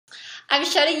I'm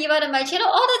shouting you out on my channel.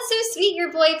 Oh, that's so sweet,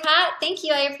 your boy Pat. Thank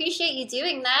you. I appreciate you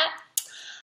doing that.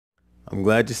 I'm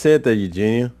glad you said that,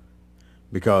 Eugenia,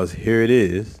 because here it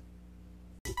is.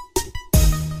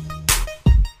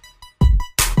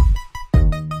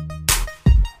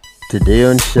 Today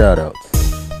on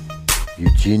Shoutouts,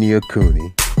 Eugenia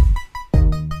Cooney.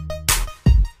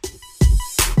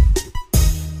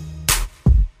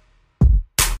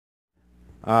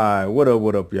 Alright, what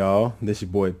up, y'all? This your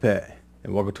boy Pat,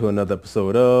 and welcome to another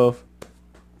episode of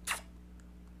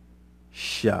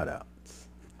Shoutouts.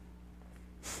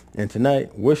 And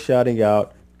tonight, we're shouting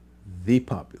out the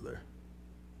popular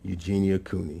Eugenia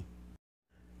Cooney.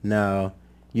 Now,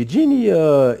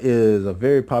 Eugenia is a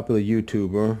very popular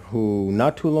YouTuber who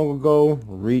not too long ago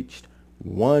reached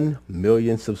 1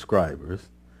 million subscribers.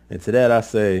 And to that I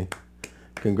say,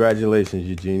 congratulations,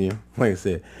 Eugenia. Like I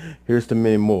said, here's to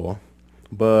many more.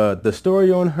 But the story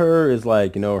on her is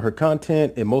like, her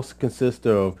content, it mostly consists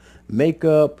of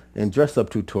makeup and dress up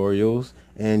tutorials.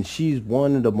 And she's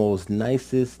one of the most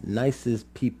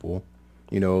nicest people,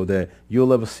 that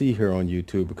you'll ever see her on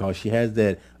YouTube, because she has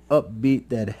that upbeat,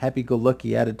 that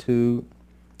happy-go-lucky attitude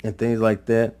and things like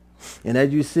that. And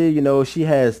as you see, she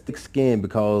has thick skin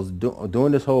because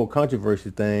doing this whole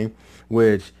controversy thing,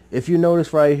 which if you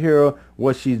notice right here,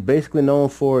 what she's basically known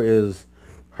for is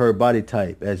her body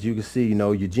type. As you can see,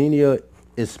 Eugenia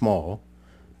is small.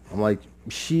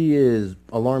 She is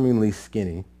alarmingly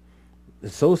skinny.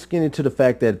 So skinny to the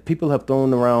fact that people have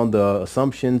thrown around the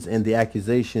assumptions and the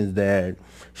accusations that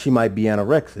she might be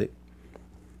anorexic.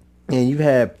 And you've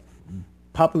had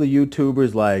popular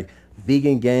YouTubers like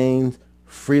Vegan Games,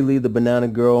 Freely the Banana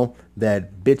Girl,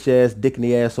 that bitch ass, dick in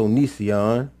the ass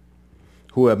Onision,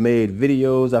 who have made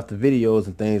videos after videos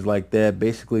and things like that.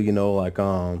 Basically,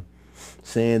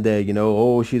 saying that,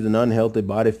 oh, she's an unhealthy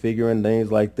body figure and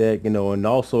things like that, and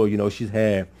also, she's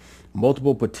had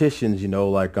multiple petitions,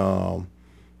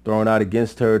 thrown out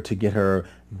against her to get her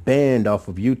banned off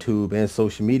of YouTube and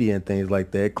social media and things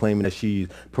like that, claiming that she's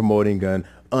promoting an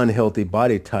unhealthy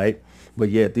body type. But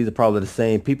yet these are probably the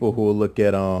same people who will look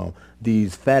at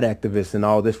these fat activists and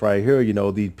all this right here,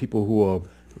 these people who are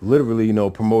literally,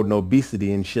 promoting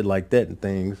obesity and shit like that and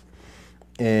things.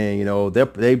 And,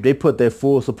 they put their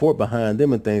full support behind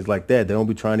them and things like that. They don't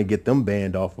be trying to get them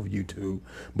banned off of YouTube.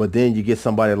 But then you get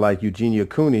somebody like Eugenia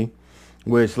Cooney,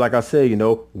 which, like I said,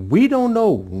 we don't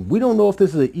know. We don't know if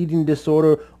this is an eating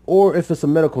disorder or if it's a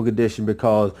medical condition,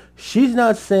 because she's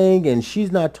not saying and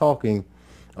she's not talking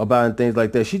about and things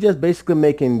like that. She's just basically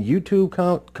making YouTube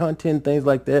content, things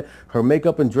like that. Her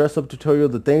makeup and dress up tutorial,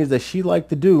 the things that she like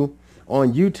to do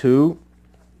on YouTube.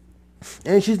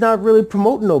 And she's not really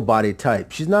promoting no body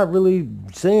type. She's not really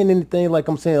saying anything like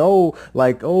I'm saying, oh,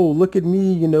 look at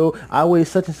me, I weigh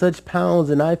such and such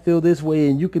pounds and I feel this way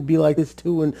and you could be like this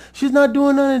too. And she's not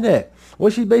doing none of that.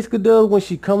 What she basically does when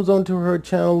she comes onto her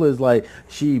channel is like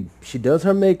she does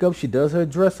her makeup, she does her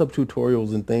dress up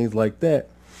tutorials and things like that.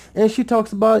 And she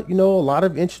talks about, a lot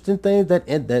of interesting things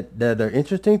that are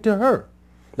interesting to her.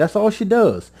 That's all she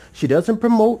does. She doesn't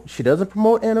promote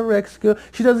anorexia.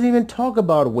 She doesn't even talk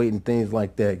about weight and things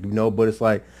like that, but it's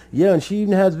like, yeah, and she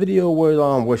even has video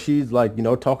where she's like,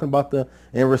 talking about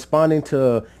and responding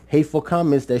to hateful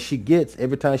comments that she gets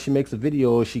every time she makes a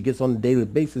video, she gets on a daily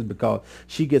basis, because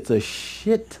she gets a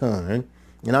shit ton,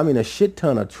 and I mean a shit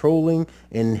ton of trolling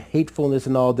and hatefulness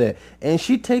and all that. And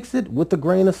she takes it with a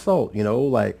grain of salt,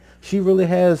 she really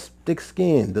has thick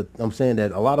skin. I'm saying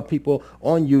that a lot of people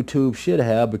on YouTube should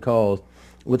have, because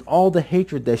with all the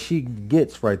hatred that she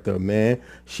gets right there, man,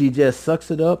 she just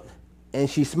sucks it up and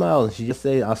she smiles and she just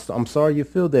say, I'm sorry you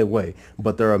feel that way,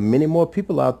 but there are many more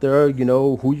people out there,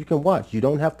 who you can watch. You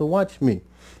don't have to watch me.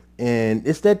 And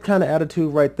it's that kind of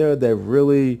attitude right there that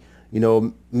really,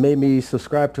 made me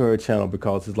subscribe to her channel,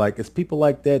 because it's people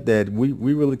like that we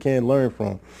really can learn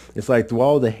from. It's like through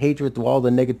all the hatred, through all the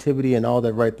negativity and all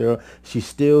that right there, she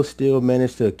still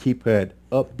managed to keep her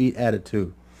upbeat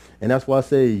attitude. And that's why I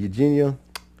say, Eugenia,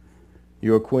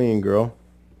 you're a queen, girl.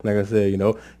 Like I said,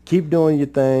 keep doing your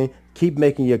thing, keep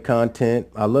making your content.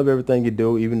 I love everything you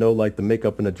do, even though the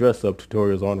makeup and the dress up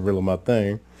tutorials aren't really my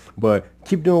thing, but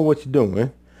keep doing what you're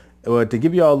doing. To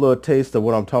give you all a little taste of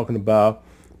what I'm talking about,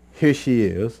 here she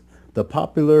is, the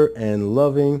popular and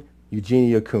loving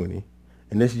Eugenia Cooney.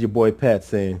 And this is your boy Pat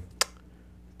saying,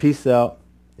 peace out,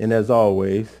 and as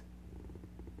always,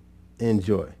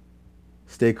 enjoy.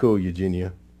 Stay cool,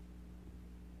 Eugenia.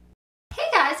 Hey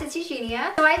guys, it's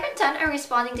Eugenia. So I haven't done a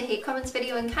responding to hate comments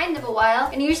video in kind of a while,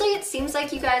 and usually it seems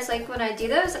like you guys like when I do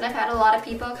those, and I've had a lot of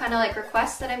people kind of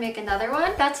request that I make another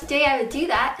one. But today I would do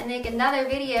that and make another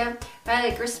video I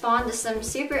like respond to some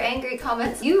super angry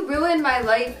comments. You ruin my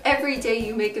life every day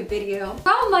you make a video.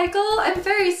 Well, Michael, I'm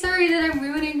very sorry that I'm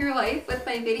ruining your life with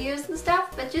my videos and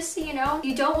stuff, but just so you know, if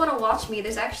you don't want to watch me,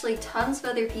 there's actually tons of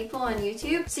other people on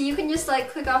YouTube, so you can just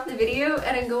like click off the video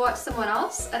and then go watch someone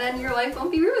else, and then your life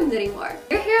won't be ruined anymore.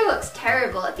 Your hair looks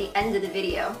terrible at the end of the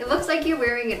video. It looks like you're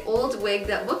wearing an old wig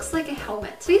that looks like a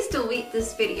helmet. Please delete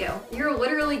this video. You're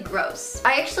literally gross.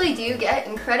 I actually do get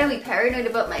incredibly paranoid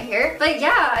about my hair, but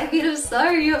yeah, I mean, I'm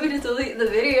sorry you want me to delete the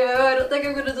video. I don't think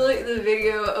I'm gonna delete the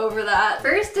video over that.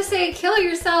 First to say kill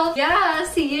yourself. Yeah,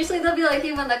 see, usually they'll be like,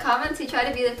 in the comments, you try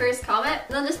to be the first comment,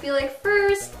 and they'll just be like,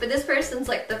 first, but this person's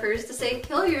like the first to say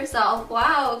kill yourself.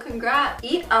 Wow, congrats.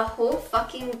 Eat a whole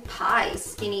fucking pie,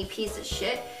 skinny piece of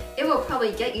shit. It will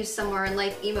probably get you somewhere in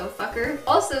life, emo fucker.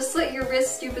 Also, slit your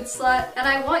wrist, stupid slut. And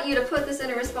I want you to put this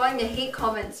into responding to hate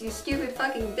comments, you stupid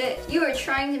fucking bitch. You are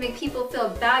trying to make people feel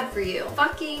bad for you.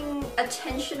 Fucking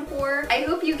attention whore. I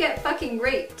hope you get fucking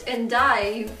raped and die,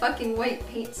 you fucking white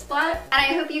paint splat. And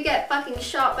I hope you get fucking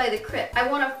shot by the crypt. I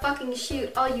want to fucking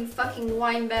shoot all you fucking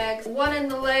wine bags. One in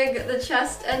the leg, the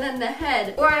chest, and then the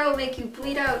head. Or I will make you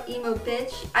bleed out, emo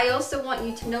bitch. I also want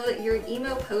you to know that you're an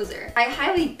emo poser. I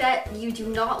highly bet you do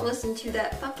not listen to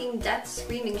that fucking death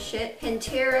screaming shit.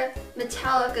 Pantera,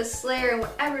 Metallica, Slayer, and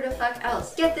whatever the fuck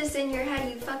else. Get this in your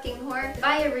head, you fucking whore. If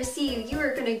I ever see you, you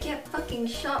are gonna get fucking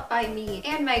shot by me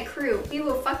and my crew. We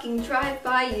will fucking drive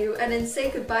by you and then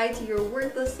say goodbye to your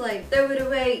worthless life. Throw it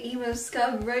away, emo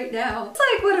scum, right now. It's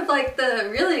like one of like the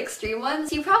really extreme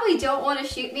ones. You probably don't want to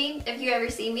shoot me if you ever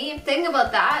see me. Thing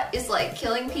about that is like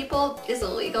killing people is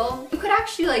illegal. You could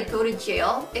actually like go to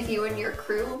jail if you and your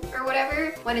crew or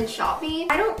whatever went and shot me.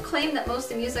 I don't claim that most of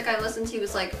the music I listen to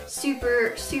is like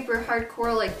super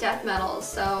hardcore like death metal,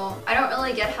 so I don't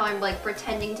really get how I'm like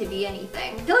pretending to be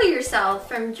anything. Kill yourself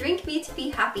from Drink Me to Be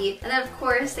Happy, and then of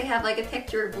course they have like a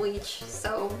picture of Bleach,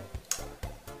 so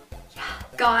yeah.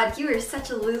 God, you are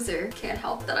such a loser. Can't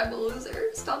help that I'm a loser.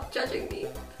 Stop judging me.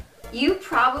 You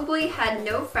probably had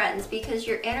no friends because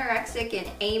you're anorexic and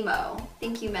emo. I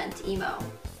think you meant emo.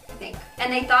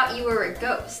 And they thought you were a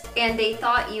ghost, and they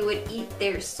thought you would eat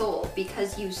their soul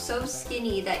because you so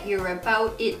skinny that you're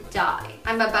about it die.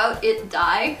 I'm about it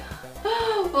die?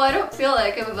 Well, I don't feel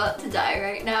like I'm about to die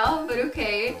right now, but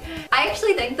okay. I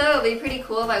actually think though it'd be pretty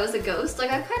cool if I was a ghost.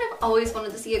 Like, I've kind of always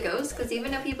wanted to see a ghost, because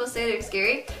even if people say they're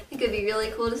scary, I think it'd be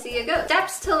really cool to see a ghost.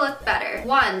 Steps to look better.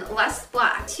 1, less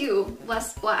black. 2,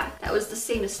 less black. That was the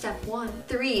same as step 1.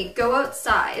 3, go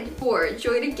outside. 4,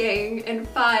 join a gang. And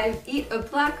 5, eat a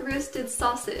black roasted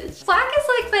sausage. Black is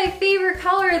like my favorite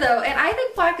color though, and I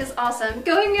think black is awesome.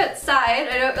 Going outside,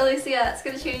 I don't really see how that's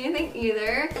gonna change anything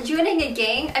either. Joining a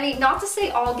gang, I mean, not to say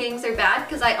all gangs are bad,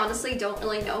 because I honestly don't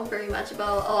really know very much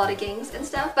about a lot of gangs and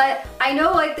stuff, but I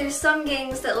know like there's some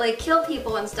gangs that like kill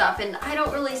people and stuff, and I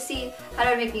don't really see how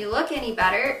that would make me look any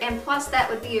better, and plus that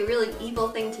would be a really evil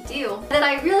thing to do. And then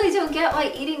I really don't get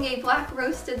why eating a black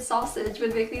roasted sausage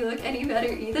would make me look any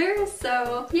better either,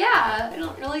 so yeah, I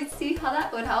don't really see how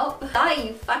that would help. Die,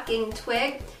 you fucking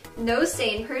twig. No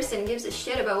sane person gives a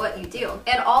shit about what you do.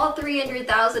 And all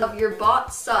 300,000 of your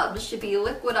bot subs should be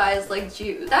liquidized like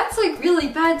Jews. That's like really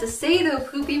bad to say though,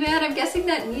 Poopy Man. I'm guessing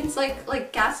that means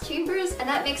like gas chambers, and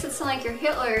that makes it sound like you're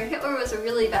Hitler. Hitler was a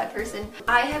really bad person.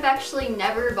 I have actually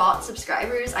never bought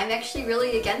subscribers. I'm actually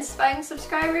really against buying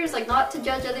subscribers. Like, not to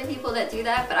judge other people that do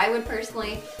that, but I would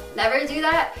personally never do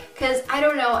that, because I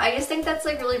don't know, I just think that's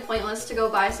like really pointless to go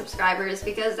buy subscribers,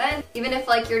 because then even if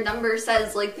like your number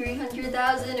says like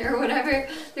 300,000 or whatever,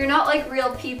 they're not like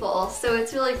real people, so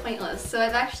it's really pointless. So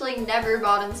I've actually never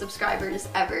bought in subscribers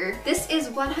ever. This is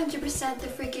 100% the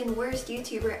freaking worst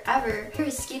YouTuber ever. You're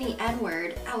a skinny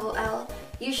N-word, LOL.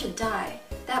 You should die.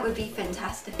 That would be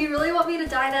fantastic. If you really want me to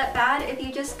die that bad, if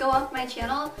you just go off my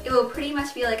channel, it will pretty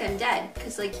much be like I'm dead,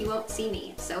 because like you won't see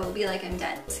me, so it'll be like I'm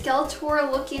dead.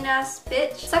 Skeletor looking ass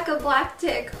bitch. Suck a black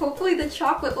dick. Hopefully the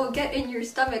chocolate will get in your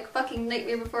stomach. Fucking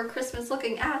Nightmare Before Christmas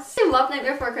looking ass. I love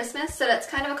Nightmare Before Christmas, so that's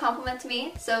kind of a compliment to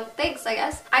me, so thanks, I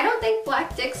guess. I don't think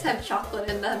black dicks have chocolate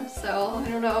in them, so I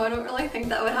don't know, I don't really think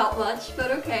that would help much,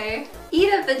 but okay.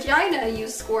 Eat a vagina, you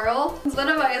squirrel. What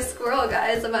am I, a squirrel,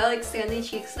 guys? Am I like sandy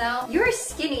cheeks now? You're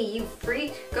skinny, you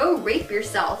freak. Go rape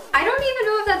yourself. I don't even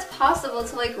know if that's possible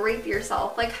to like rape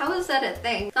yourself. Like, how is that a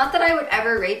thing? Not that I would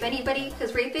ever rape anybody,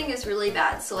 because raping is really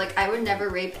bad, so like I would never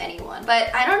rape anyone.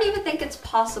 But I don't even think it's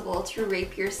possible to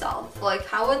rape yourself. Like,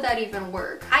 how would that even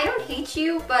work? I don't hate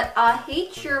you, but I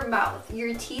hate your mouth,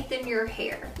 your teeth, and your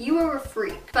hair. You are a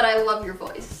freak, but I love your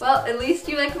voice. Well, at least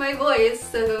you like my voice,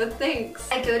 so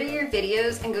thanks. I go to your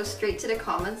videos and go straight to the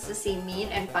comments to see mean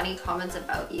and funny comments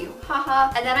about you.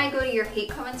 Haha. And then I go to your hate hate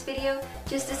comments video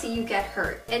just to see you get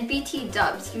hurt. And BT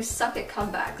dubs, you suck at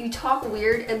comebacks. You talk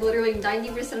weird and literally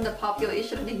 90% of the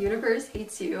population of the universe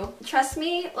hates you. Trust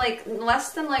me, like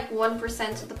less than like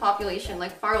 1% of the population,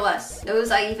 like far less,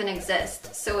 knows I even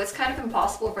exist. So it's kind of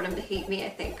impossible for them to hate me, I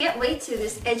think. Can't wait till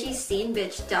this edgy scene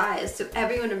bitch dies so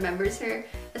everyone remembers her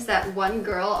as that one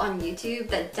girl on YouTube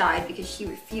that died because she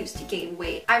refused to gain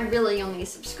weight. I really only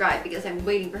subscribe because I'm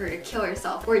waiting for her to kill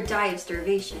herself or die of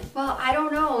starvation. Well, I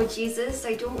don't know, Jesus.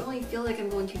 I don't really feel like I'm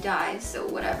going to die, so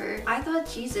whatever. I thought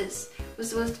Jesus was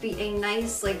supposed to be a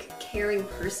nice, like, caring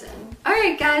person.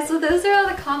 Alright guys, so those are all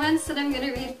the comments that I'm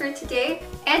gonna read for today.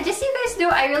 And just so you guys know,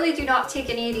 I really do not take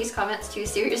any of these comments too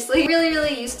seriously. I'm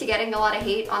really used to getting a lot of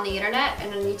hate on the internet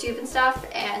and on YouTube and stuff,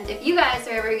 and if you guys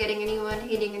are ever getting anyone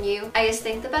hating on you, I just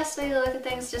think the best way to look at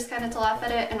things is just kind of to laugh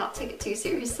at it and not take it too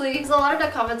seriously. Because a lot of the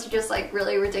comments are just like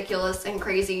really ridiculous and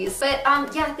crazies. But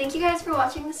yeah, thank you guys for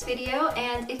watching this video,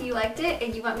 and if you liked it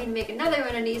and you want me to make another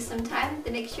one of these sometime,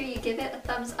 then make sure you give it a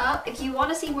thumbs up. If you want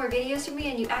to see more videos from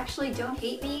me and you actually don't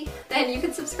hate me, then you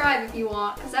can subscribe if you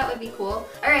want, because that would be cool.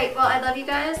 Alright, well, I love you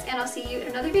guys, and I'll see you in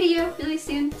another video really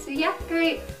soon. So yeah,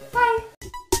 great. Bye!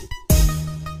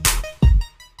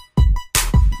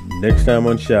 Next time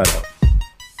on Shoutouts,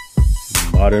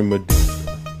 Modern Medusa.